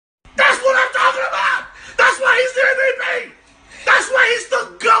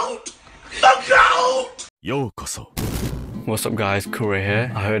Yokoso. What's up guys, Cour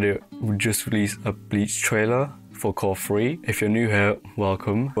here. I heard it just released a Bleach trailer for Cour 3. If you're new here,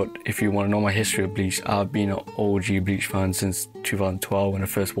 welcome. But if you want to know my history of Bleach, I've been an OG Bleach fan since 2012 when I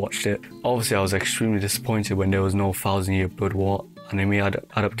first watched it. Obviously I was extremely disappointed when there was no 1000 Year Blood War anime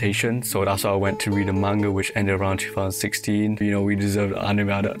adaptation, so that's why I went to read the manga, which ended around 2016. You know, we deserved an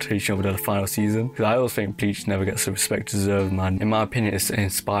anime adaptation of the final season, because I always think Bleach never gets the respect it deserves, man. In my opinion, it's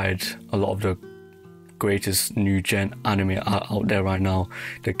inspired a lot of the greatest new gen anime out there right now.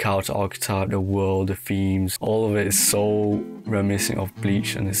 The character archetype, the world, the themes, all of it is so reminiscent of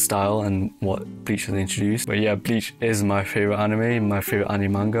Bleach and its style and what Bleach has introduced. But yeah, Bleach is my favorite anime, my favorite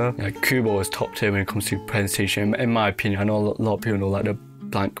anime manga. Like, Kubo is top tier when it comes to presentation, in my opinion. I know a lot of people don't like the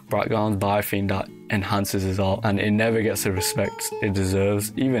blank backgrounds, but I think that enhances his art and it never gets the respect it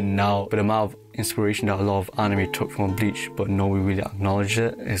deserves. Even now, but the amount of inspiration that a lot of anime took from Bleach but nobody really acknowledged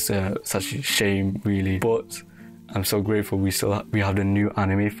it is such a shame, really. But I'm so grateful we have the new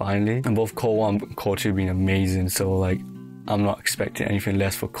anime finally, and both Cour 1 and Cour 2 have been amazing, so like I'm not expecting anything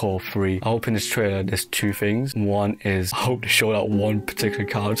less for Cour 3. I hope in this trailer there's two things. One is I hope they show that one particular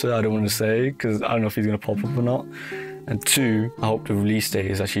character. I don't want to say because I don't know if he's going to pop up or not. And two, I hope the release date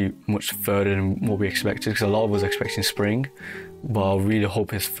is actually much further than what we expected, because a lot of us expecting spring, but I really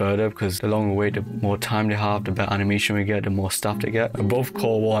hope it's further, because the longer we wait, the more time they have, the better animation we get, the more staff they get. And both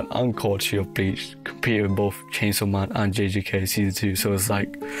Cour 1 and Cour 2 of Bleach compete with both Chainsaw Man and JJK Season 2, so it's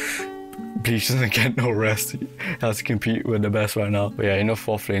like Bleach doesn't get no rest. He has to compete with the best right now. But yeah, enough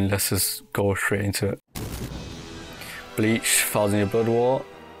waffling, let's just go straight into it. Bleach, 1000 Year Blood War.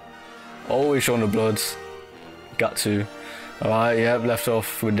 Always showing the bloods. Got to. Alright, yep, left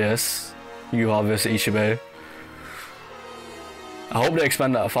off with this. Yuha versus Ichibe. I hope they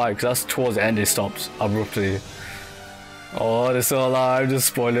expand that fight, because that's towards the end it stops abruptly. Oh, they're still alive, just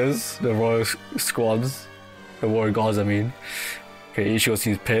spoilers. The Royal Squads. The Warrior Gods, I mean. Okay, Ichigo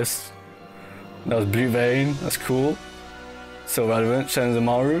seems pissed. That was Blue Vein, that's cool. Still relevant.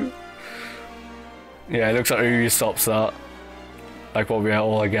 Shenzomaru. Yeah, it looks like Ryu stops that. Like what we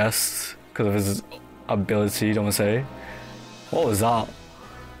all guessed, because of his ability, don't want to say. What was that?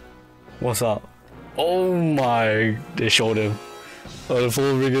 What's that? Oh my, they showed him. Oh, the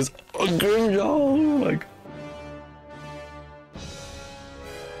full ring is a Grimjaw. Like,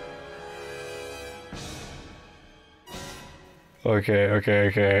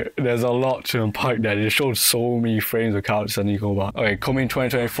 okay. There's a lot to unpack there. They showed so many frames of characters and you go back. Okay, coming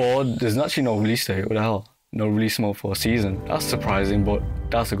 2024, there's actually no release date. What the hell? No release mode for a season. That's surprising, but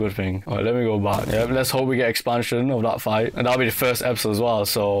that's a good thing. Alright, let me go back. Yeah, let's hope we get expansion of that fight. And that'll be the first episode as well,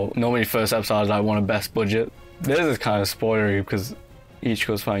 so normally first episode is like one of the best budget. This is kind of spoilery because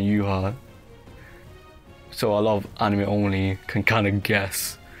Ichigo's fighting Yuha. So a lot of anime only can kind of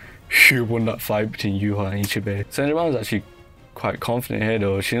guess who won that fight between Yuha and Ichibe. Senjumaru was actually quite confident here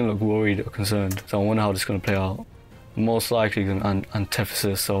though. She didn't look worried or concerned. So I wonder how this is going to play out. Most likely an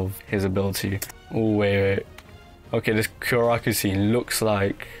antithesis of his ability. Oh wait. Okay, this Kyoraku scene looks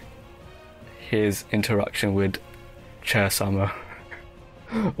like his interaction with Chair-sama.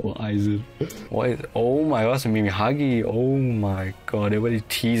 Or Aizen. What is? Oh my god, that's a Mimihagi. Oh my god, they're really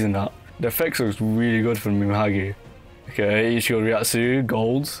teasing that. The effects looks really good for Mimihagi. Okay, Ichigo Ryatsu,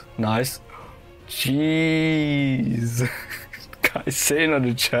 gold, nice. Jeez. Guy's sitting on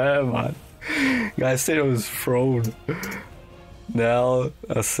the chair, man. Guy's sitting on his throne. Now,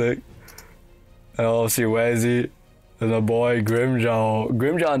 that's sick. And obviously, where is he? There's my boy Grimjaw.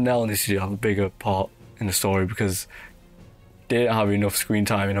 Grimjaw and Nell needs to have a bigger part in the story because they didn't have enough screen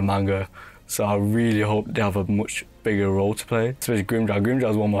time in the manga. So I really hope they have a much bigger role to play. Especially Grimjaw. Grimjaw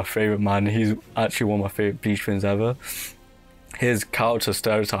is one of my favourite, man. He's actually one of my favourite Bleach fans ever. His character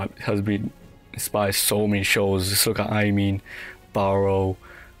stereotype has been inspired so many shows. Just look at I Mean, Barrow,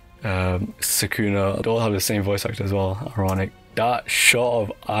 Sukuna. They all have the same voice actor as well. Ironic. That shot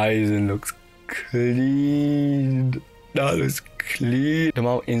of Aizen looks clean. That looks clean. The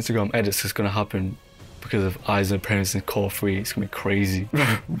amount of Instagram edits is gonna happen because of Aizen appearance in Cour 3. It's gonna be crazy.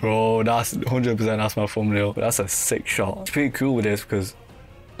 Bro, that's 100%, that's my thumbnail. But that's a sick shot. It's pretty cool with this because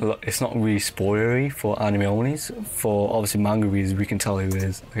it's not really spoilery for anime onlys. For obviously manga readers, we can tell who it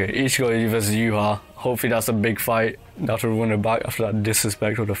is. Okay, Ichigo versus Yuha. Hopefully that's a big fight. They have to run it back after that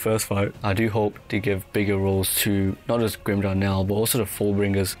disrespect of the first fight. I do hope they give bigger roles to not just Grimjaw Nell, but also the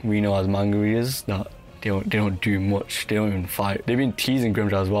Fullbringers. We know as manga readers that they don't do much. They don't even fight. They've been teasing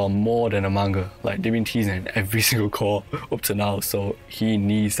Grimjaw as well more than a manga. Like they've been teasing in every single Cour up to now. So he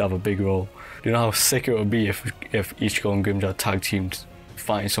needs to have a big role. Do you know how sick it would be if Ichigo and Grimjaw tag teamed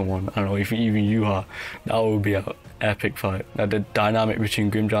fighting someone? I don't know, if even Yuha, that would be an epic fight. Like the dynamic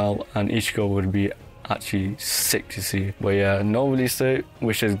between Grimjaw and Ichigo would be actually sick to see. But yeah, no release date,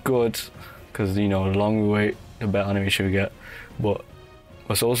 which is good, because you know, the longer we wait, the better animation we get. But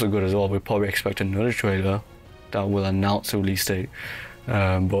what's also good as well, we probably expect another trailer that will announce a release date.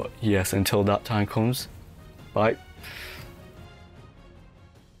 But yes, until that time comes, bye.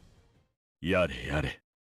 やれやれ